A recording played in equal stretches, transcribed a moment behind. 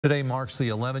Today marks the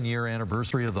 11-year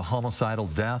anniversary of the homicidal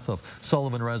death of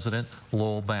Sullivan resident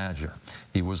Lowell Badger.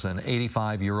 He was an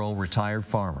 85-year-old retired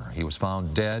farmer. He was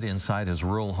found dead inside his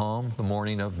rural home the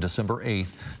morning of December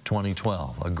 8,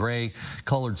 2012. A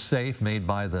gray-colored safe made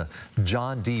by the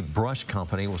John D. Brush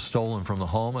Company was stolen from the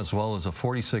home, as well as a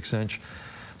 46-inch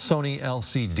Sony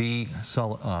LCD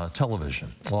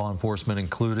television. Law enforcement,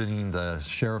 including the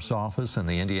Sheriff's Office and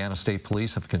the Indiana State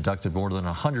Police, have conducted more than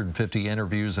 150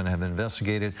 interviews and have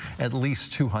investigated at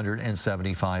least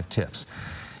 275 tips.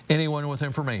 Anyone with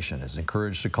information is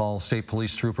encouraged to call State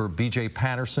Police Trooper B.J.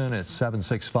 Patterson at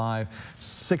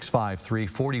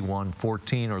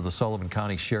 765-653-4114 or the Sullivan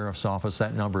County Sheriff's Office.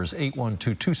 That number is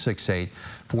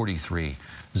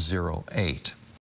 812-268-4308.